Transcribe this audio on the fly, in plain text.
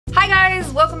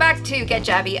guys, welcome back to Get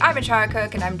Jaby. I'm Achara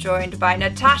Cook and I'm joined by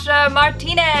Natasha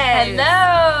Martinez.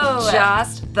 Hello!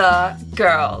 Just the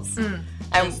girls.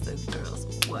 Just the girls.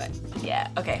 What? Yeah,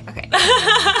 okay. Okay.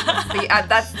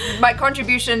 That's my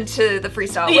contribution to the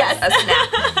freestyle was Yes. a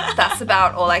snap. That's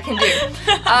about all I can do.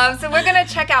 So we're gonna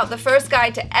check out The First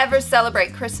Guide to Ever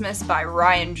Celebrate Christmas by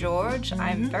Ryan George.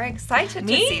 I'm very excited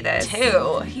to see this. Me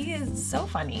too. He is so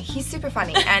funny. He's super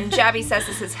funny, and Jaby says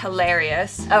this is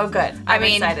hilarious. Oh, good. I'm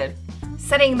mean, excited.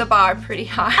 Setting the bar pretty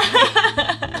high.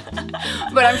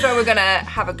 But I'm sure we're gonna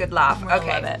have a good laugh.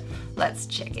 Okay, love it. let's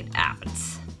check it out.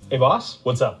 Hey boss,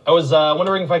 what's up? I was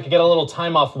wondering if I could get a little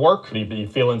time off work. Are you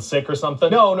feeling sick or something?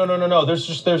 No.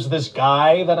 There's this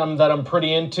guy that I'm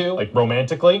pretty into, like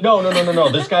romantically. No.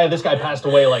 This guy passed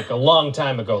away like a long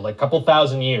time ago, like a couple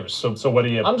thousand years. So what do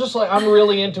you? I'm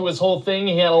really into his whole thing.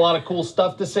 He had a lot of cool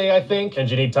stuff to say, I think.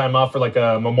 And you need time off for like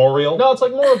a memorial? No, it's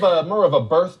like more of a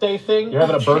birthday thing. You're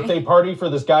having a birthday party for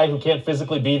this guy who can't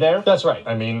physically be there? That's right.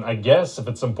 I mean, I guess if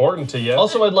it's important to you.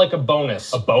 Also, I'd like a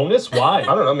bonus. A bonus? Why? I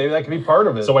don't know. Maybe that could be part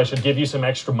of it. So I should give you some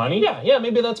extra money? Yeah,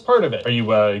 maybe that's part of it. Are you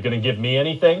gonna give me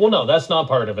anything? Well, no, that's not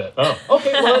part of it. Oh,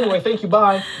 okay, well anyway, thank you,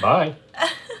 bye. Bye.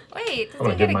 Wait, I'm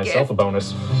gonna give myself a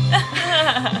bonus.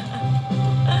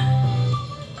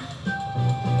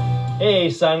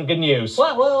 Hey, son, good news.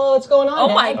 What's going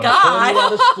on? Oh my Dad? God. I'm pulling you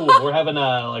out of school. We're having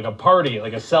a party,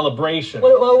 like a celebration.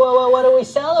 What are we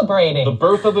celebrating? The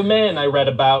birth of a man I read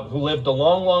about who lived a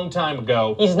long time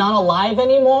ago. He's not alive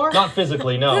anymore? Not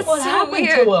physically, no. That's What so happened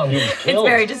weird. to him? He was It's killed.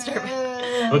 very disturbing.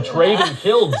 Betrayed and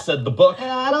killed, said the book.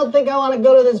 I don't think I want to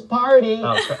go to this party.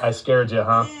 Oh, I scared you,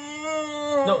 huh?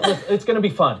 No, it's gonna be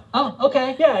fun. Oh,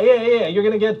 okay. Yeah. You're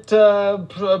gonna get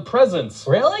presents.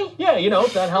 Really? Yeah,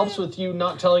 if that helps with you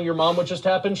not telling your mom what just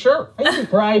happened, sure. Are you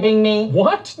bribing me?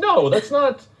 What? No, that's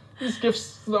not. These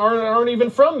gifts aren't even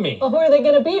from me. Well, who are they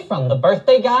going to be from? The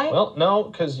birthday guy? Well, no,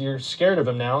 because you're scared of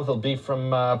him now. They'll be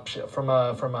from an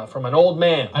old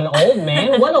man. An old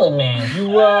man? What old man?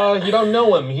 You don't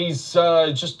know him. He's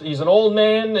an old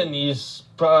man and he's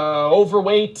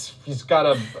overweight. He's got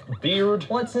a beard.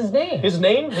 What's his name? His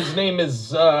name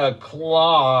is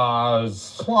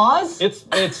Claus. Claus?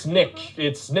 It's Nick.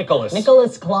 It's Nicholas.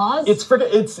 Nicholas Claus? It's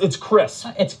Chris.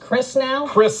 It's Chris now?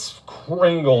 Chris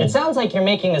Kringle. It sounds like you're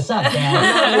making this up,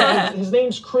 Dad. His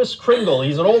name's Chris Kringle.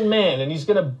 He's an old man, and he's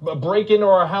gonna break into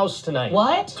our house tonight.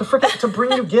 What? To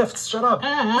bring you gifts. Shut up.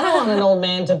 I don't want an old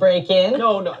man to break in.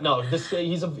 No.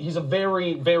 He's a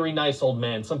very, very nice old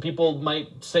man. Some people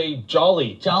might say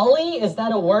jolly. Jolly? Is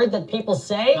that a word that people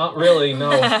say? Not really.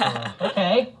 No.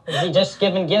 Okay. Is he just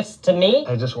giving gifts to me?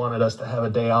 I just wanted us to have a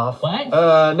day off. What?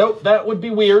 Nope. That would be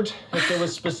weird if it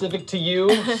was specific to you.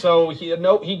 So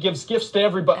he gives gifts to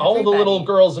everybody, all the little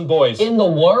girls and boys. In the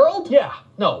world? Yeah.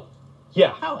 No.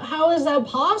 Yeah. How is that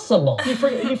possible? He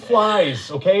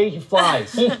flies, okay? He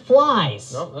flies. He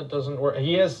flies. No, that doesn't work.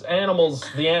 He has animals.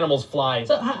 The animals fly.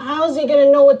 So how is he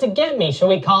gonna know what to get me? Should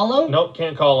we call him? Nope,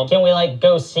 can't call him. Can we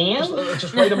go see him?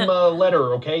 Just write him a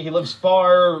letter, okay? He lives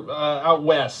far out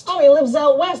west. Oh, he lives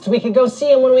out west. We could go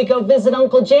see him when we go visit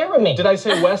Uncle Jeremy. Did I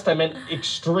say west? I meant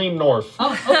extreme north.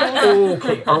 Oh,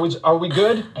 okay. Okay, are we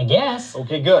good? I guess.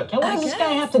 Okay, good. And what does this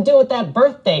guy have to do with that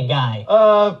birthday guy?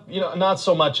 Not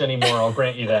so much anymore, I'll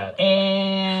grant you that.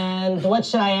 And what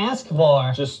should I ask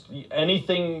for? Just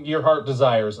anything your heart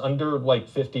desires, under like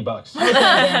 $50. Okay,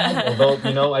 Dad.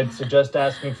 Although, I'd suggest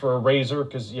asking for a razor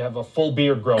because you have a full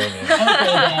beard growing in. Okay,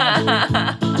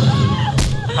 Dad.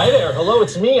 Hi there, hello,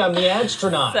 it's me, I'm the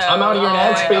astronaut. I'm out here in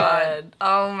ad space.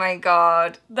 Oh my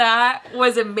god. That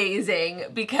was amazing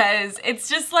because it's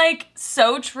just like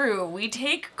so true. We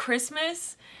take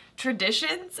Christmas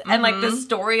traditions and like the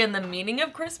story and the meaning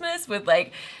of Christmas with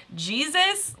like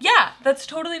Jesus. Yeah, that's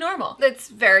totally normal. That's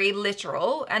very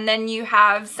literal. And then you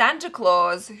have Santa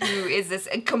Claus, who is this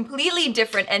completely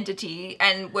different entity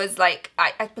and was like,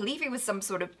 I believe he was some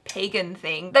sort of pagan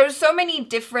thing. There's so many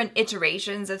different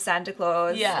iterations of Santa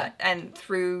Claus. Yeah. And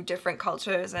through different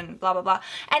cultures and blah, blah, blah.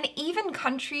 And even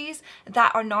countries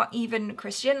that are not even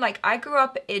Christian. Like I grew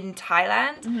up in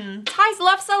Thailand. Thais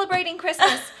love celebrating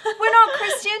Christmas. We're not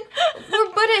Christian.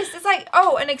 We're Buddhist. It's like,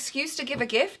 oh, an excuse to give a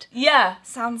gift? Yeah.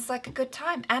 Sounds like a good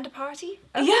time. And a party?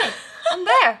 Okay, Yeah. I'm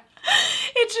there.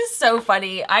 It's just so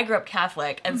funny. I grew up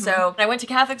Catholic, and so I went to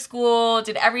Catholic school,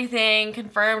 did everything,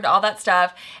 confirmed, all that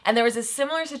stuff. And there was a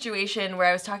similar situation where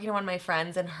I was talking to one of my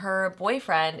friends, and her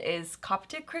boyfriend is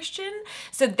Coptic Christian.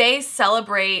 So they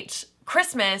celebrate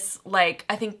Christmas, like,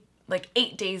 I think, like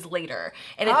 8 days later.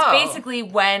 And it's basically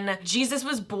when Jesus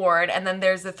was born, and then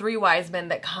there's the 3 wise men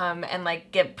that come and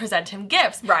like present him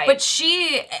gifts. Right. But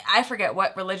she, I forget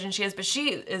what religion she is, but she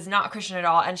is not Christian at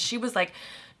all. And she was like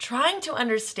trying to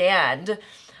understand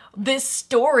this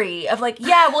story of like,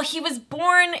 yeah, well, he was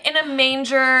born in a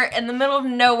manger in the middle of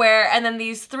nowhere, and then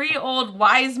these 3 old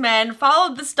wise men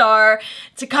followed the star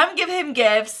to come give him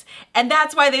gifts, and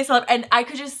that's why they celebrate. And I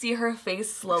could just see her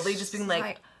face slowly just being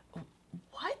like,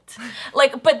 what?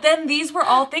 Like, but then these were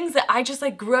all things that I just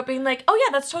like grew up being like, oh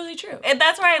yeah, that's totally true. And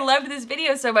that's why I loved this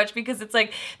video so much, because it's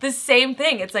like the same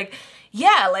thing. It's like,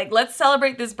 yeah, like, let's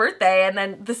celebrate this birthday, and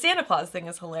then the Santa Claus thing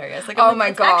is hilarious. Like, oh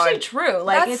my God. It's actually true.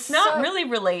 Like, it's not really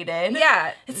related.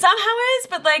 Yeah. It somehow is,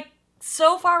 but like,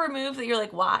 so far removed that you're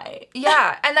like, why?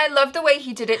 Yeah, and I love the way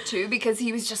he did it too, because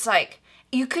he was just like,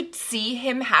 you could see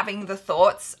him having the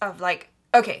thoughts of like,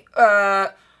 okay,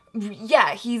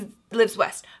 yeah, he lives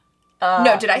west.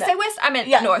 No, did I say west? I meant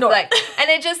north. Like, and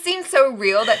it just seems so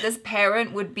real that this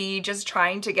parent would be just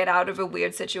trying to get out of a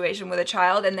weird situation with a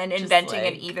child and then inventing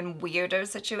like, an even weirder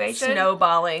situation.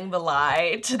 Snowballing the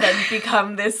lie to then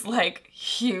become this like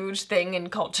huge thing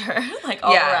in culture, like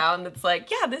all around. It's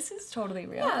like, yeah, this is totally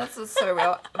real. Yeah, this is so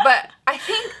real. But I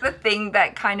think the thing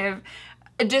that kind of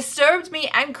disturbed me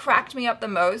and cracked me up the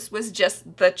most was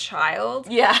just the child.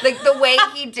 Yeah. Like the way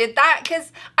he did that,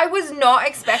 because I was not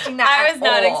expecting that I was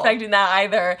not expecting that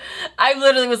either. I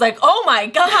literally was like, oh my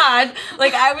God.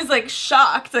 Like I was like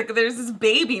shocked. Like there's this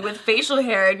baby with facial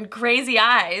hair and crazy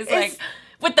eyes. Like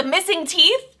with the missing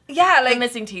teeth. Yeah, like the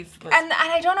missing teeth. And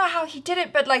I don't know how he did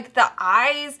it, but like the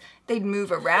eyes, they'd move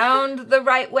around the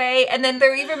right way. And then there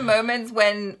were even moments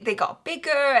when they got bigger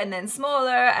and then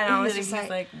smaller. And I was just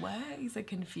like, what? He's like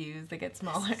confused. They get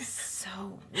smaller.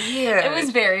 So weird. It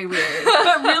was very weird,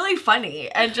 but really funny.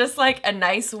 And just like a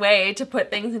nice way to put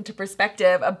things into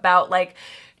perspective about like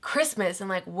Christmas and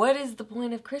like what is the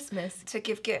point of Christmas? To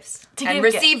give gifts. And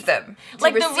receive them.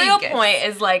 Like the real point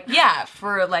is like, yeah,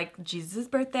 for like Jesus'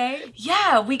 birthday,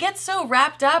 yeah, we get so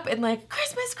wrapped up in like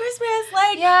Christmas,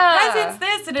 like presents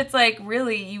this, and it's like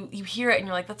really you hear it and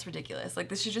you're like, that's ridiculous. Like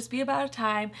this should just be about a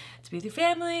time to be with your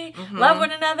family, love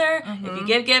one another. If you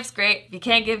give gifts, great. If you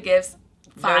can't give gifts,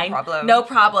 fine. No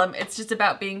problem. It's just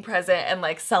about being present and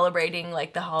like celebrating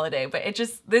like the holiday. But it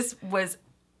just, this was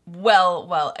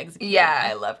well executed. Yeah.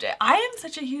 I loved it. I am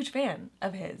such a huge fan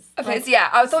of his. Yeah.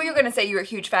 I thought you were going to say you were a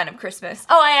huge fan of Christmas.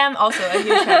 Oh, I am also a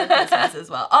huge fan of Christmas as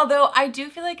well. Although I do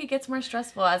feel like it gets more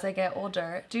stressful as I get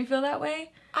older. Do you feel that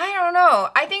way? I don't know.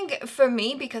 I think for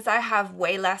me, because I have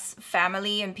way less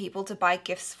family and people to buy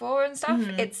gifts for and stuff,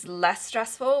 it's less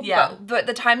stressful. Yeah. But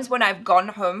the times when I've gone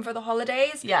home for the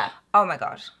holidays, yeah. Oh my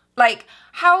God. Like,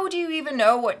 how do you even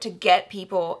know what to get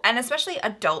people, and especially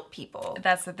adult people?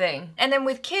 That's the thing. And then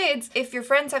with kids, if your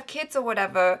friends have kids or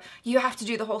whatever, you have to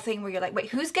do the whole thing where you're like, wait,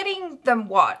 who's getting them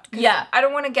what? Yeah. I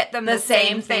don't want to get them the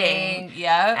same thing.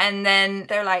 Yeah. And then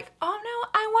they're like, oh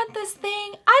no, I want this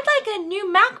thing. I'd like a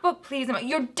new MacBook, please. I'm like,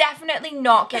 you're definitely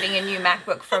not getting a new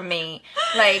MacBook from me.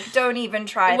 Like, don't even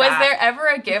try that. Was there ever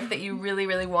a gift that you really,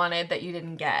 really wanted that you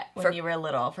didn't get when you were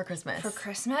little for Christmas? For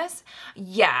Christmas?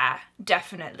 Yeah,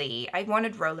 definitely. I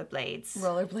wanted rollerblades.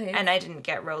 Rollerblades? And I didn't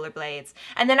get rollerblades.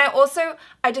 And then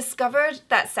I discovered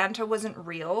that Santa wasn't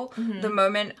real the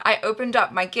moment I opened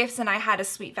up my gifts and I had a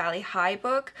Sweet Valley High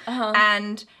book.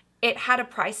 And it had a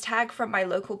price tag from my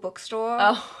local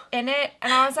bookstore in it.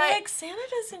 And I was like, Santa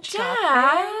doesn't shop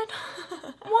Dad,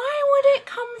 why would it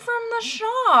come from the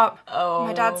shop? Oh,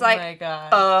 my dad's like, my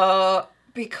God.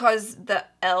 Because the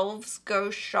elves go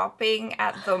shopping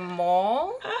at the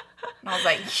mall. And I was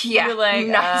like, yeah, you're like,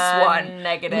 nice one.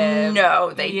 Negative.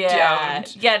 No, they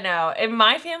don't. Yeah, no. In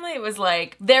my family, it was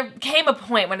like, there came a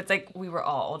point when it's like, we were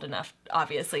all old enough,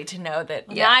 obviously, to know that,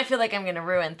 now I feel like I'm going to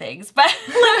ruin things. But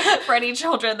for any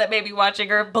children that may be watching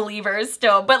or believers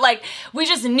still. But like, we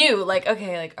just knew, like,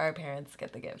 okay, like our parents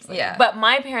get the gifts. Like, but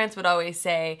my parents would always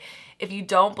say, if you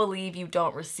don't believe, you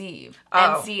don't receive.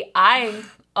 And see, I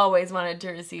always wanted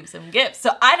to receive some gifts, so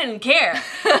I didn't care.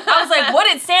 I was like, what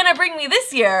did Santa bring me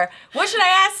this year? What should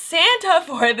I ask Santa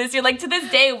for this year? Like, to this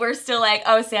day, we're still like,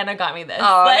 oh, Santa got me this.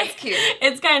 Oh, like, that's cute.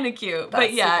 It's kind of cute. That's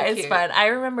but yeah, it's cute. fun. I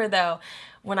remember, though,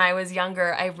 when I was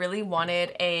younger, I really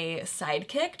wanted a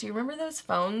Sidekick. Do you remember those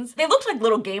phones? They looked like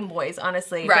little Game Boys,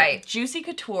 honestly. Right. But Juicy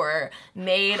Couture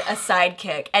made a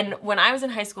Sidekick. And when I was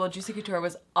in high school, Juicy Couture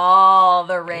was all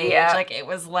the rage. Yeah. Like, it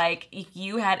was like, if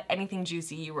you had anything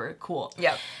juicy, you were cool.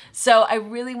 Yep. So I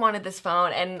really wanted this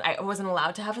phone, and I wasn't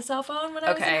allowed to have a cell phone when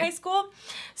I was in high school.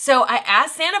 So I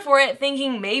asked Santa for it,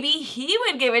 thinking maybe he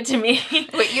would give it to me.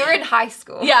 Wait, you were in high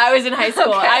school? Yeah, I was in high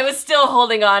school. Okay. I was still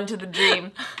holding on to the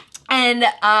dream. And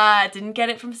didn't get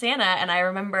it from Santa, and I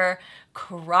remember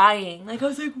crying. Like, I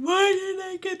was like, why didn't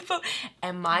I get the phone?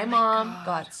 And my mom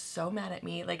got so mad at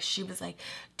me. Like, she was like,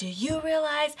 do you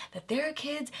realize that there are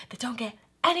kids that don't get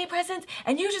any presents?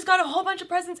 And you just got a whole bunch of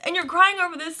presents and you're crying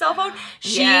over this cell phone?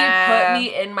 She Yeah. put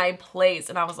me in my place.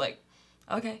 And I was like,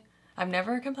 okay, I'm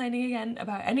never complaining again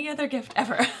about any other gift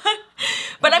ever.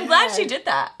 But I'm glad she did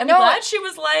that. I'm glad she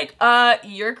was like,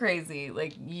 you're crazy.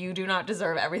 Like, you do not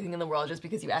deserve everything in the world just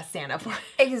because you asked Santa for it.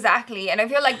 Exactly. And I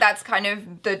feel like that's kind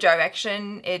of the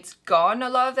direction it's gone a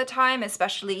lot of the time,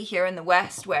 especially here in the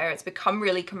West, where it's become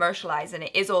really commercialized and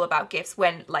it is all about gifts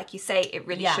when, like you say, it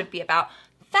really should be about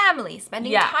family,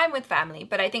 spending time with family.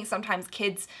 But I think sometimes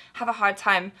kids have a hard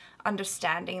time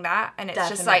understanding that, and it's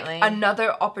just like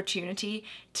another opportunity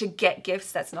to get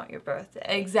gifts that's not your birthday.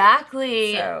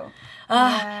 Exactly. So,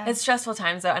 it's stressful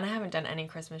times though, and I haven't done any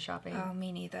Christmas shopping. oh,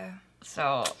 me neither.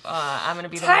 So I'm gonna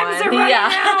be the Times one. are running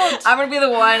out. I'm gonna be the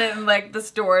one in like the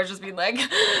store just being like,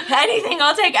 anything,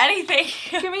 I'll take anything.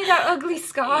 Give me that ugly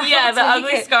scarf. Yeah, I'll the take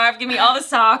ugly it. scarf. Give me all the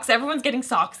socks. Everyone's getting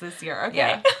socks this year. Okay.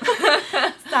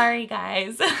 Yeah. Sorry,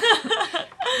 guys.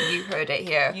 You heard it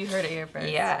here. You heard it here first.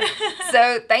 Yeah.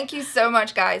 So thank you so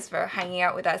much, guys, for hanging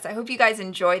out with us. I hope you guys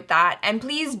enjoyed that. And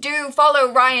please do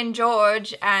follow Ryan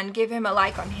George and give him a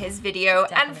like on his video.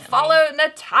 And follow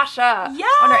Natasha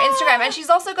on her Instagram. And she's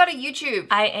also got a YouTube.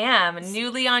 I am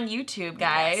newly on YouTube,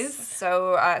 guys. Yes.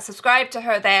 So subscribe to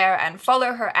her there and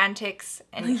follow her antics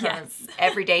in her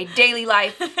everyday daily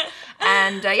life.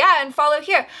 And and follow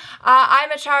here. I'm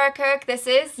Achara KIRK. This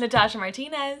is Natasha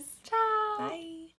Martinez. Ciao. Bye.